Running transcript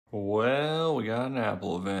Well, we got an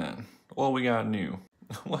Apple event. Well, we got new.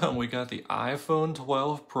 Well, we got the iPhone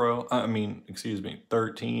 12 Pro,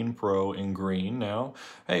 13 Pro in green now.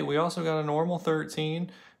 Hey, we also got a normal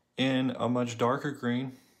 13 in a much darker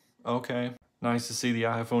green. Okay. Nice to see the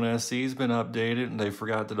iPhone SE's been updated and they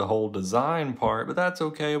forgot the whole design part, but that's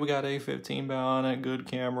okay. We got A15 bionic, good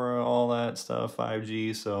camera, all that stuff,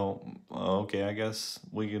 5G, so okay, I guess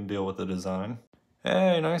we can deal with the design.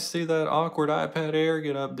 Hey, nice to see that awkward iPad Air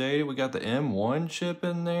get updated. We got the M1 chip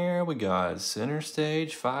in there. We got center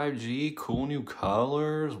stage, 5G, cool new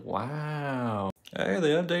colors. Wow. Hey, they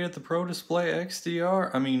updated the Pro Display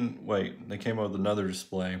XDR. Wait, they came out with another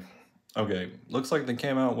display. Okay, looks like they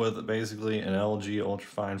came out with basically an LG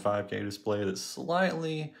ultrafine 5K display that's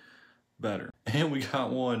slightly better. And we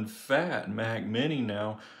got one fat Mac Mini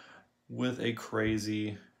now with a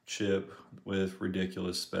crazy chip with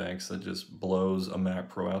ridiculous specs that just blows a Mac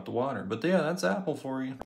Pro out the water. But yeah, that's Apple for you.